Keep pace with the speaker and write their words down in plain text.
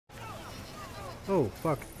Oh,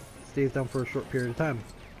 fuck. Stays down for a short period of time.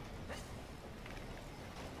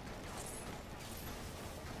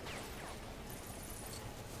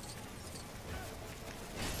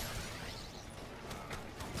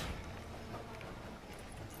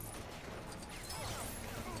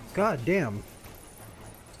 God damn.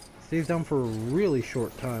 Stays down for a really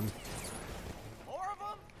short time. More of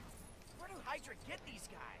them? Where do Hydra get these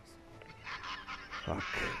guys? Fuck.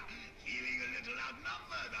 Feeling a little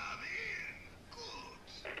outnumbered, are we?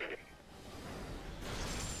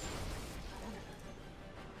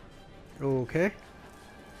 Good. Okay.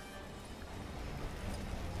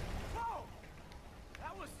 Whoa!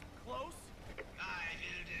 That was close. I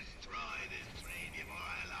will destroy this train before I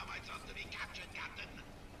allow myself to be captured, Captain.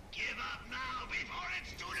 Give up now before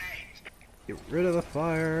it's too late. Get rid of the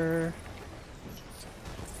fire.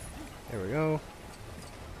 There we go.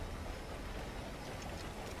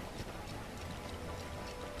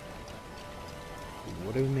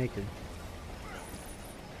 What are we making?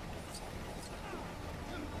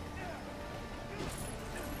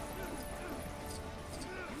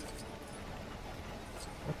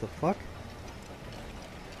 What the fuck?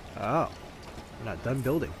 Oh, we're not done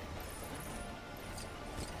building.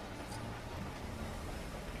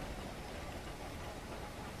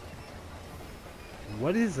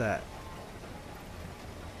 What is that?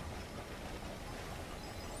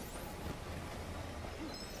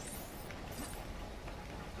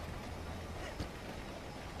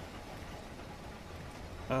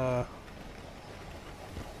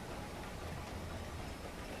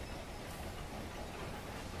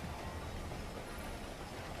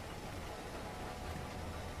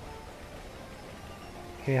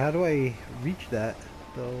 Okay, how do I reach that,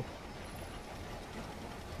 though?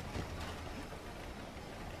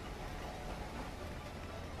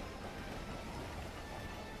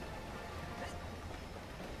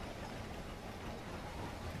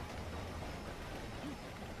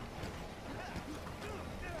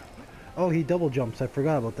 Oh, he double jumps. I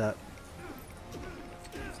forgot about that.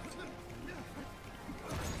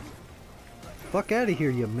 Fuck out of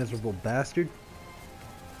here, you miserable bastard.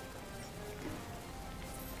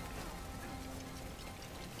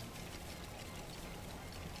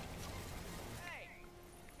 Hey,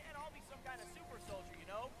 can't all be some kind of super soldier, you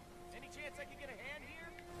know? Any chance I could get a hand here?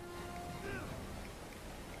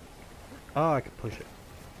 Oh, I could push it.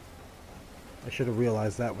 I should have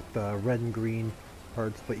realized that with the red and green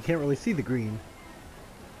parts, but you can't really see the green.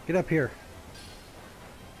 Get up here.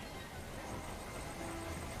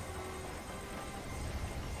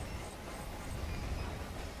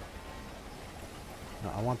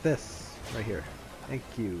 No, I want this right here. Thank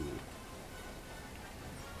you.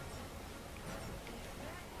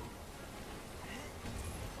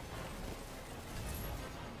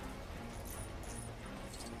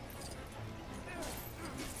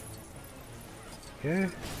 Okay.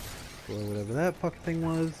 Or whatever that fucking thing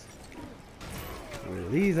was. Get rid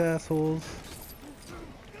of these assholes.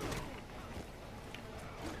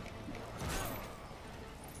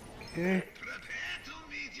 Okay. Prepare to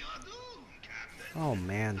meet your doom, Captain. Oh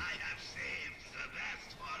man. I have saved the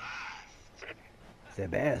best for last. The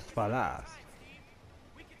best for last. Fine, Steve.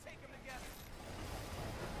 We can take them together.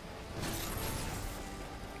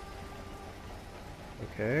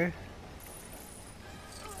 Okay.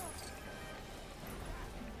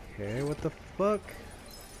 Okay, what the fuck?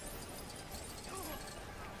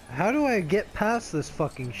 How do I get past this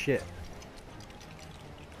fucking shit?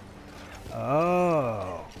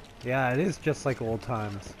 Oh. Yeah, it is just like old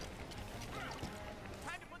times.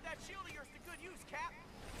 Time to put that shield of yours to good use, Cap.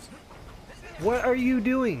 What are you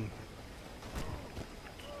doing?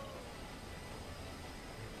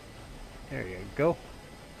 There you go.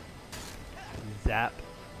 Zap.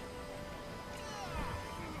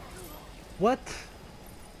 What?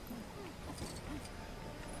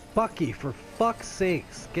 Bucky, for fuck's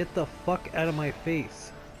sakes, get the fuck out of my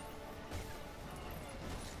face.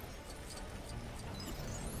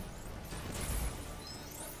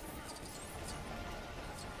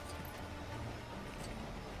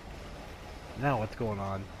 Now what's going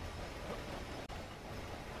on?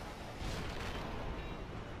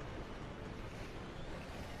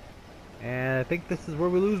 And I think this is where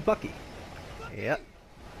we lose Bucky. Yep.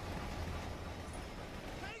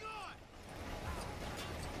 Hang on!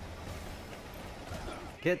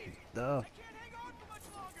 Get the I can't hang on for much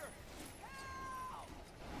longer. Help!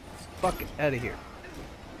 fuck out of here.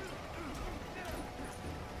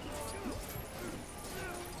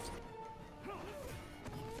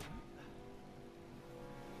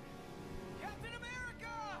 Captain America!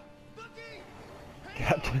 Bucky!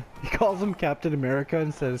 Captain. He calls him Captain America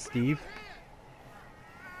instead of Steve.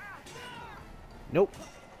 Nope.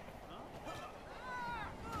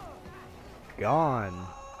 Gone.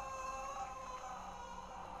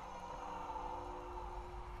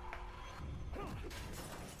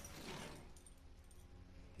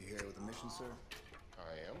 You here with a mission, sir?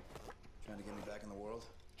 I am Trying to get me back in the world?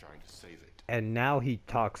 trying to save it. And now he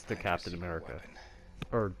talks to I Captain receive a America. weapon.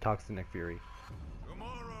 Or talks to Nick Fury.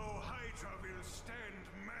 Tomorrow Hydra will stand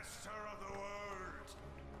master of the world,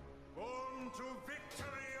 born to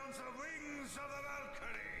victory on the wings of the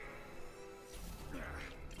Valkyrie.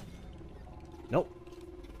 Nope.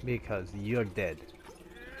 Because you're dead. You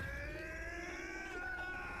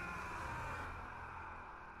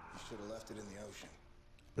should have left it in the ocean.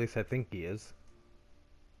 At least I think he is.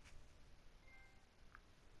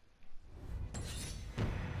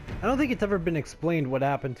 I don't think it's ever been explained what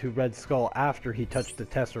happened to Red Skull after he touched the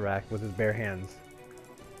Tesseract with his bare hands.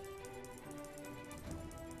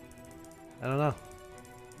 I don't know.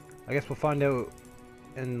 I guess we'll find out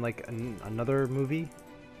in like another movie.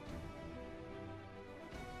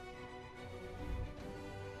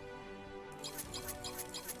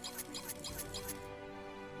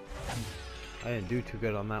 I didn't do too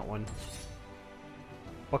good on that one.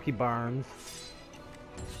 Bucky Barnes.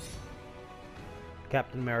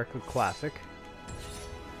 Captain America Classic.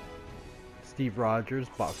 Steve Rogers,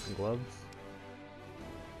 boxing gloves.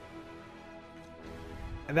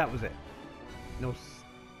 And that was it. No,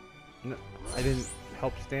 I didn't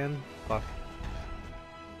help Stan. Fuck.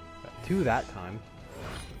 Got 2 that time.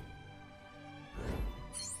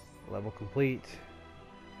 Level complete.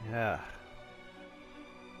 Yeah.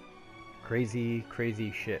 Crazy,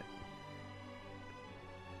 crazy shit.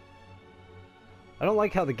 I don't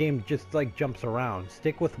like how the game just like jumps around.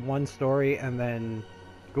 Stick with one story and then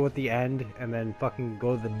go at the end and then fucking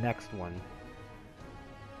go to the next one.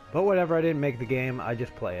 But whatever, I didn't make the game, I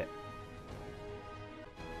just play it.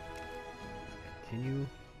 Continue.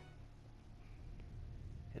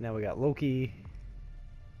 And now we got Loki.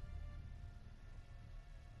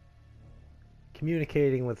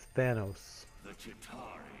 Communicating with Thanos. The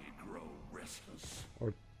Chitauri grow restless.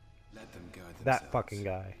 Or Let them guide themselves. that fucking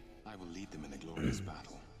guy. I will lead them in a glorious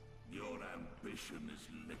battle. Your ambition is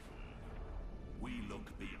little. We look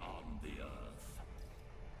beyond the earth.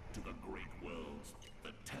 To the great worlds the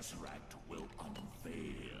Tesseract will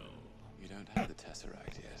unveil. You don't have the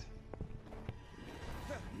Tesseract yet.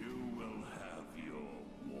 You will have your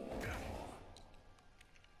war.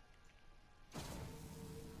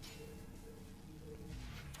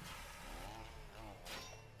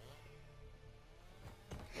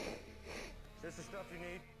 Is this the stuff you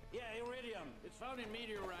need? Yeah, iridium. It's found in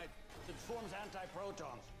meteorite that forms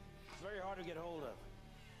antiprotons. It's very hard to get hold of.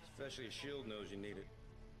 Especially a shield knows you need it.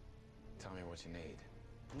 Tell me what you need.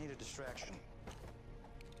 I need a distraction.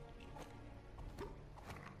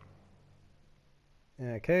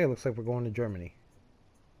 Okay, looks like we're going to Germany.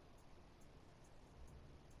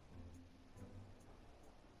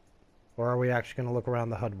 Or are we actually going to look around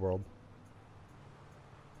the HUD world?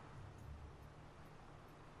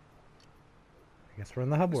 I guess we're in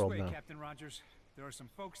the HUD This world way, now. Captain Rogers. There are some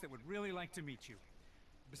folks that would really like to meet you.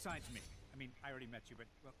 Besides me. I mean, I already met you, but,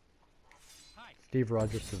 well... Hi. Steve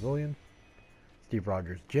Rogers, civilian. Steve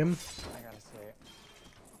Rogers, Jim. I gotta say it.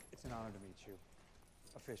 It's an honor to meet you.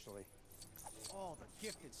 Officially. All the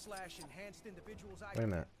gifted slash enhanced individuals I've Wait a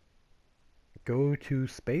minute. Go to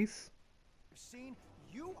space? seen.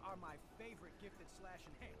 You are my favorite gifted slash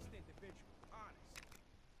enhanced individual. Honest.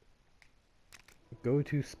 Go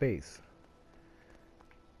to space.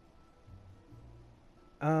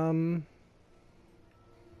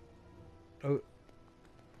 Oh.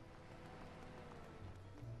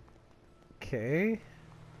 Okay.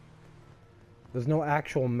 There's no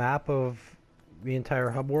actual map of the entire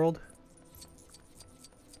hub world.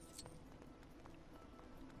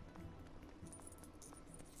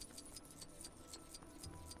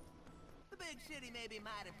 The big city may be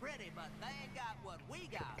mighty pretty, but they ain't got what we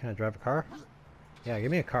got. Can I drive a car? Yeah,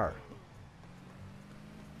 give me a car.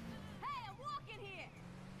 Hey, I'm walking here.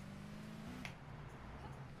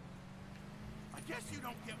 I guess you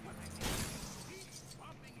don't get what I mean. He's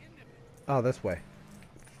bumping into me. Oh, this way.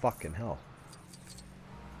 Fucking hell.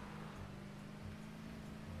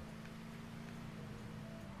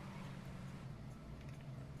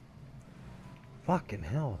 Fucking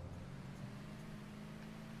hell.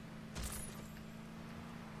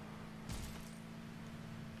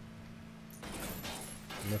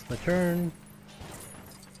 Missed my turn.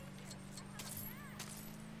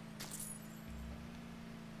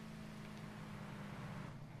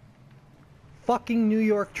 Fucking New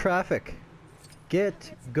York traffic.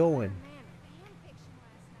 Get going.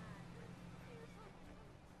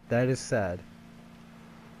 That is sad.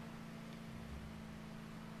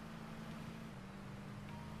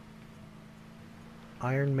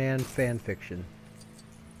 Ironman fanfiction.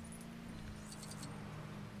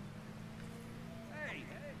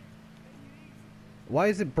 Why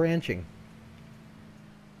is it branching?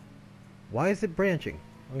 Why is it branching?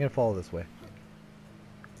 I'm gonna follow this way.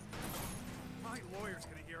 My lawyer's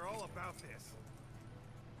gonna hear all about this.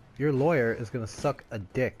 Your lawyer is gonna suck a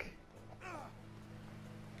dick.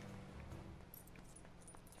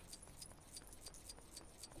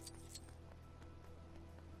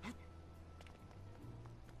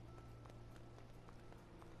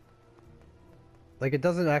 Like, it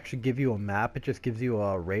doesn't actually give you a map, it just gives you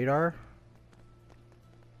a radar.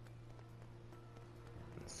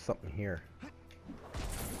 Something here.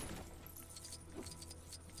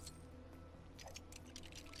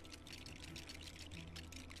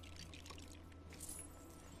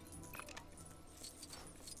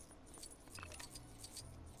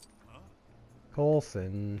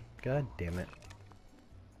 Coulson, god damn it.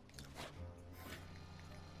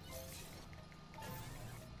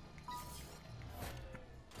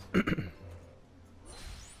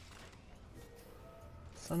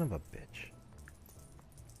 Son of a bitch.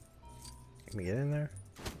 Can we get in there?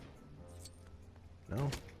 No.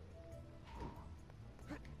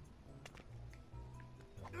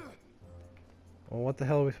 Well, what the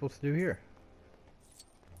hell are we supposed to do here?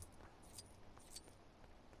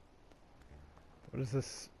 What is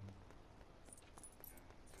this?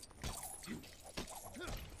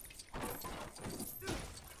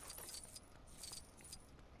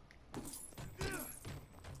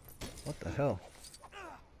 What the hell?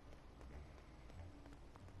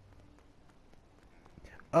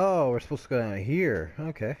 Oh, we're supposed to go down here.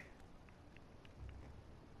 Okay.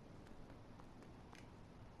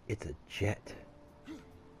 It's a jet.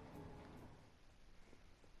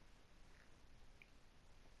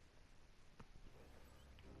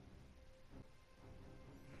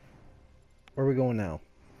 Where are we going now?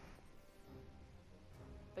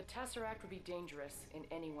 The Tesseract would be dangerous in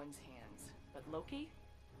anyone's hands, but Loki?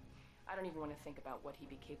 I don't even want to think about what he'd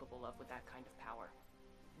be capable of with that kind of power.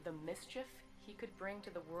 The mischief he could bring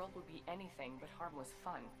to the world would be anything but harmless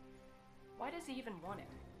fun. Why does he even want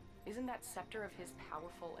it? Isn't that scepter of his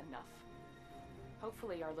powerful enough?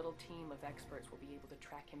 Hopefully our little team of experts will be able to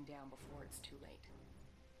track him down before it's too late.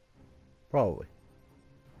 Probably.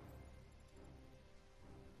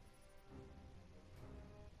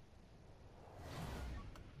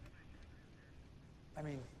 I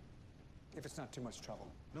mean, if it's not too much trouble.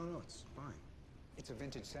 No, no, it's fine. It's a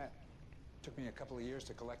vintage set. Took me a couple of years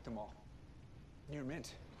to collect them all. Near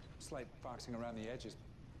mint. Slight foxing around the edges.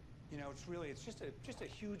 You know, it's just a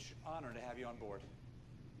huge honor to have you on board.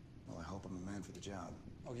 Well, I hope I'm a man for the job.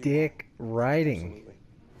 Oh, you Dick are. riding. Absolutely.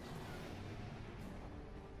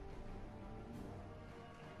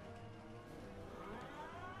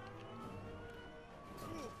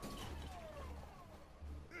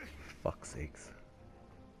 Fuck's sakes.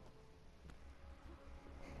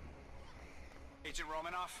 Agent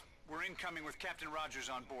Romanoff, we're incoming with Captain Rogers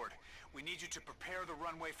on board. We need you to prepare the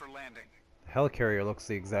runway for landing. The helicarrier looks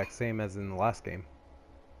the exact same as in the last game.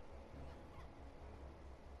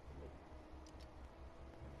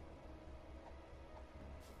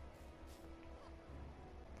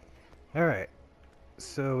 Alright,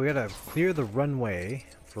 so we gotta clear the runway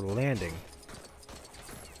for landing.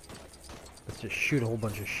 Let's just shoot a whole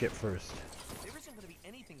bunch of shit first. There isn't going to be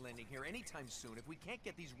anything landing here anytime soon if we can't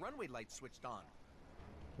get these runway lights switched on.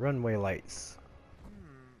 Runway lights.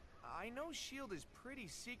 I know S.H.I.E.L.D. is pretty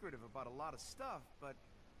secretive about a lot of stuff, but,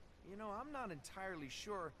 you know, I'm not entirely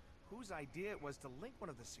sure whose idea it was to link one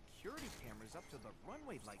of the security cameras up to the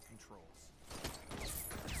runway light controls.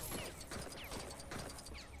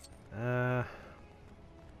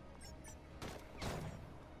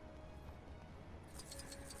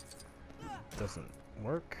 Doesn't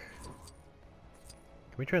work.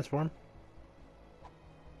 Can we transform?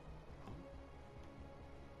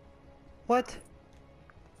 What?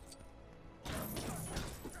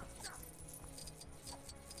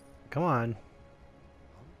 Come on.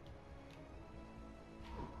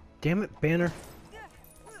 Damn it, Banner.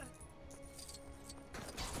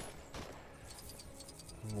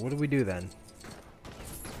 What do we do then?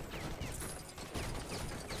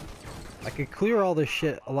 I could clear all this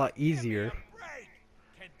shit a lot easier.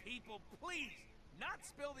 Can people please not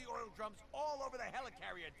spill the oil drums all over the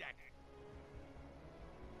helicarrier deck?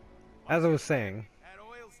 As I was saying. That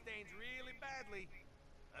oil stains really badly.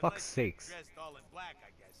 Fuck's sakes. Dressed all in black,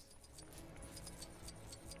 I guess.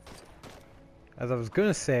 As I was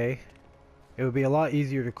gonna say, it would be a lot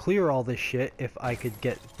easier to clear all this shit if I could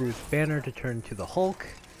get Bruce Banner to turn to the Hulk.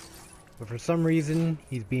 But for some reason,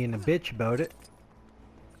 he's being a bitch about it.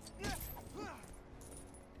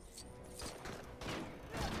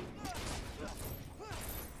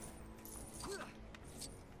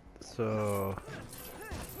 So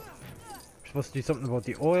we're supposed to do something about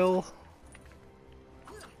the oil.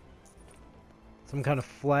 Some kind of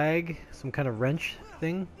flag, some kind of wrench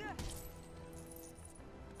thing.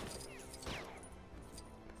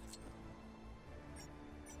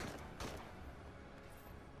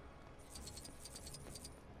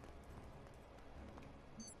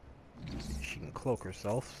 She can cloak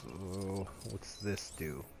herself, so what's this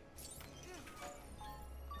do?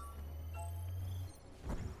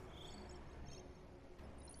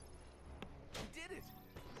 You did it!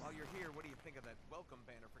 While you're here, what do you think of that welcome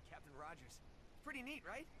banner for Captain Rogers? Pretty neat,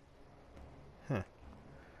 right? Huh.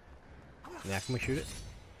 Now can we shoot it?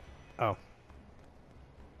 Oh.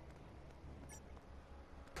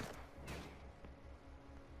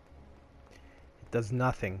 It does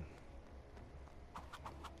nothing.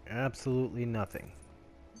 Absolutely nothing.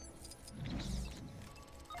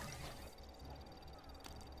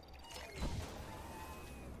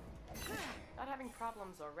 Not having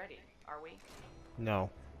problems already, are we? No.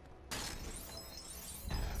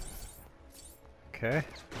 Okay.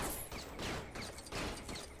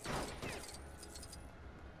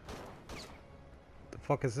 The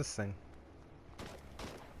fuck is this thing?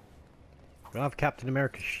 We don't have Captain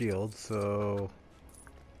America's shield, so...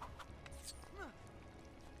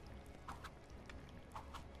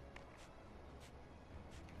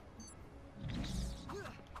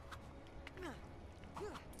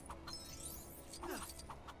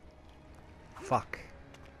 Fuck.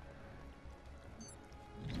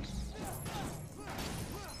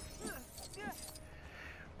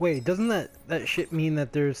 Wait, doesn't that shit mean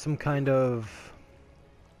that there's some kind of...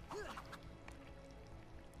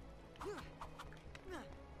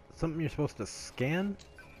 something you're supposed to scan?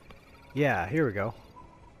 Yeah, here we go.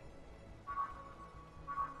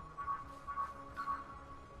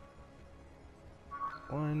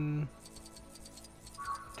 One,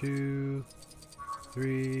 2,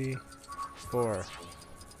 3, 4.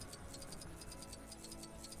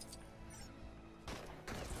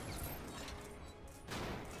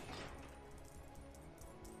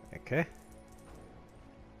 Okay.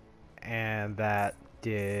 And that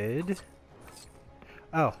did...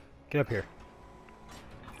 Oh, get up here.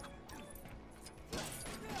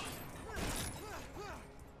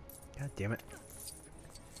 God damn it.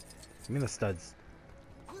 Give me the studs.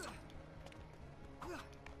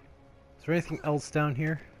 Is there anything else down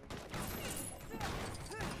here?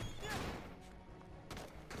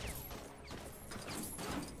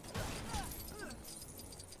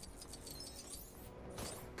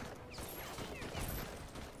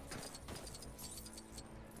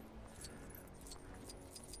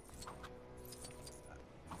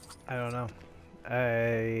 I don't know.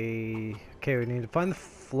 Okay, we need to find the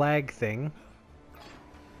flag thing.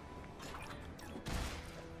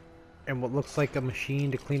 And what looks like a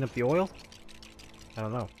machine to clean up the oil? I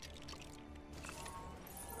don't know.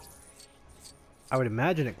 I would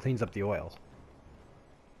imagine it cleans up the oil.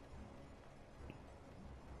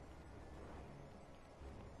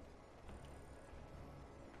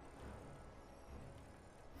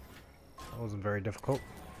 That wasn't very difficult.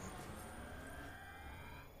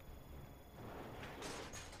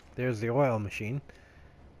 There's the oil machine.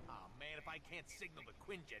 Oh man, if I can't signal the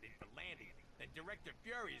Quinjet in for landing, then Director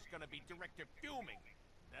Fury is gonna be Director Fuming.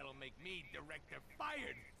 That'll make me Director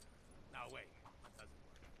Fired. No, wait, that doesn't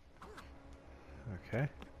work. Okay.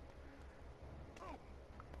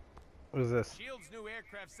 What is this? Shield's new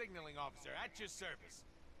aircraft signaling officer at your service.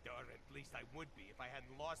 Or at least I would be if I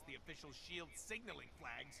hadn't lost the official Shield signaling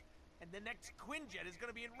flags. And the next Quinjet is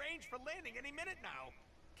gonna be in range for landing any minute now.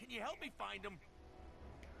 Can you help me find him?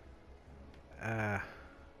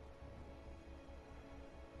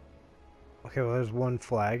 Okay, well there's one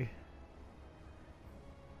flag.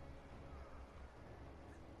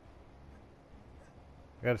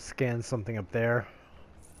 I gotta scan something up there.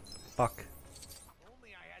 Fuck. If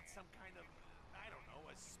only I had some kind of, I don't know,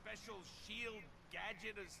 a special shield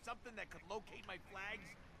gadget or something that could locate my flags.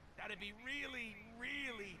 That'd be really,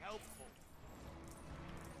 really helpful.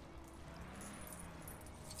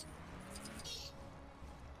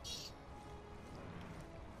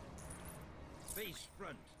 Face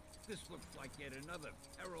front. This looks like yet another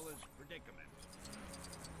perilous predicament.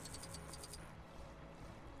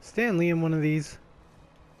 Stanley in one of these.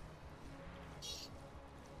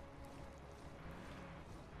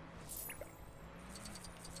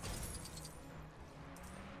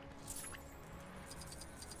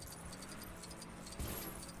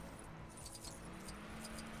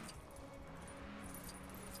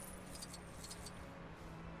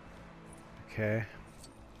 Okay.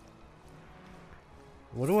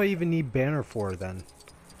 What do I even need banner for then?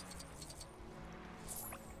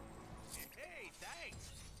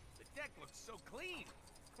 deck looks so clean.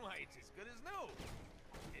 Why, it's as good as new.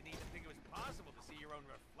 Didn't even think it was possible to see your own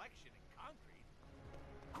reflection in concrete.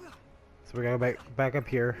 So we gotta go back up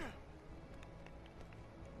here.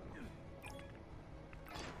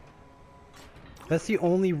 That's the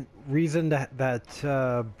only reason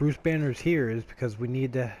that Bruce Banner's here, is because we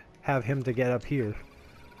need to have him to get up here.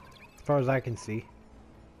 As far as I can see.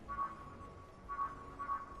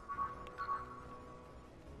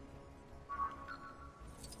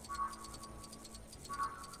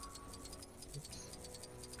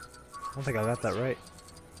 I don't think I got that right.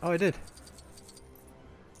 Oh, I did.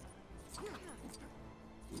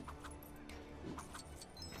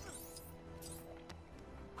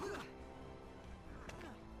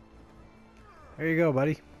 There you go,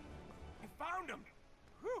 buddy. You found him!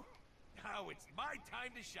 Whew! Now it's my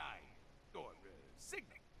time to shine. Or,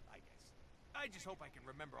 signal, I guess. I just hope I can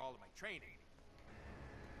remember all of my training.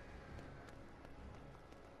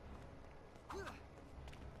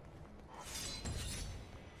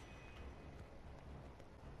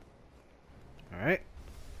 Alright.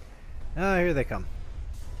 Ah, here they come.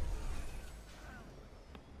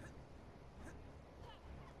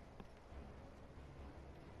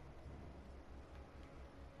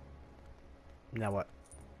 Now what?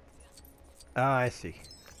 Ah, I see.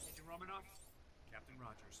 Agent Romanoff, Captain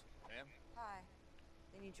Rogers. Ma'am? Hi.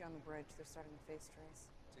 They need you on the bridge. They're starting the face trace.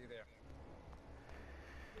 See you there.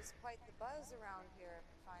 There's quite the buzz around here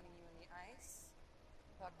after finding you in the ice.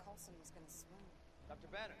 Thought Coulson was gonna swim. Dr.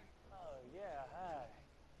 Banner. Oh, yeah, hi.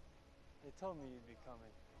 They told me you'd be coming.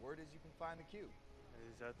 Word is you can find the cube.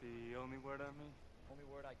 Is that the only word on me? Only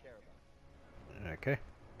word I care about. Okay.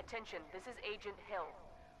 Attention, this is Agent Hill.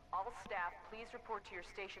 All staff, please report to your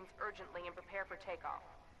stations urgently and prepare for takeoff.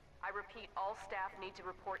 I repeat, all staff need to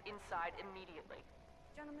report inside immediately.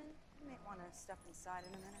 Gentlemen, you might want to step inside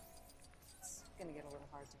in a minute. It's gonna get a little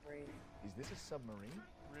hard to breathe. Is this a submarine?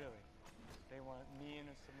 Really? They want me in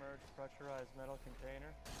a submerged pressurized metal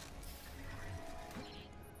container?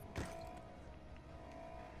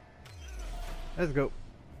 Let's go.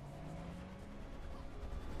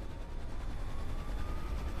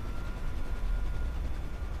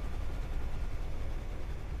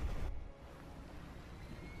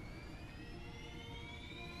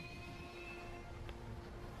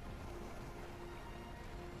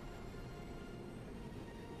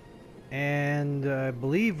 And I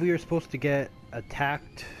believe we are supposed to get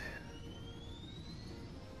attacked.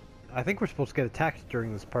 I think we're supposed to get attacked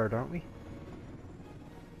during this part, aren't we?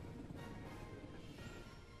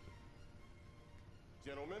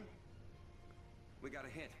 Gentlemen? We got a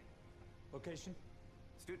hit. Location?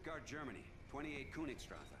 Stuttgart, Germany. 28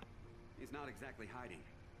 Königstrasse. He's not exactly hiding.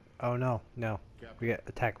 Oh no, no. We get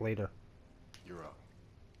attacked later. You're up.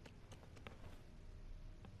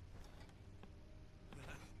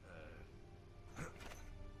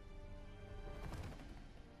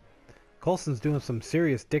 Coulson's doing some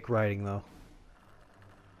serious dick riding though.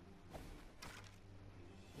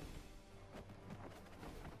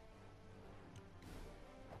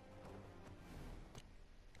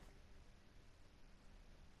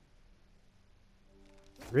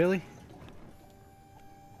 Really?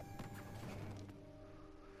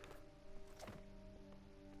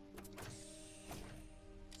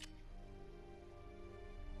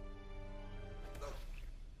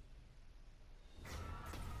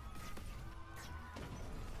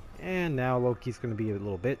 And now Loki's gonna be a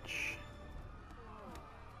little bitch.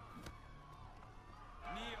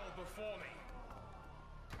 Kneel before me.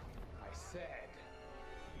 I said.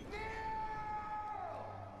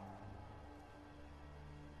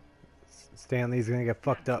 Stanley's gonna get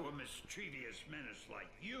fucked up. To a mischievous menace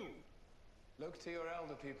like you. Look to your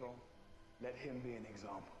elder people. Let him be an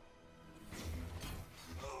example.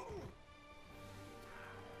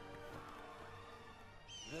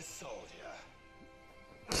 The soldier.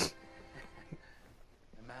 A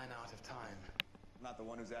man out of time. Not the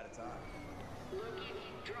one who's out of time. Loki,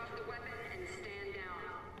 drop the weapon and stand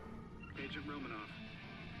down. Agent Romanoff,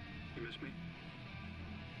 you miss me?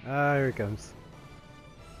 Ah, here it comes.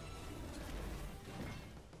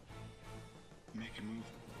 Make a move.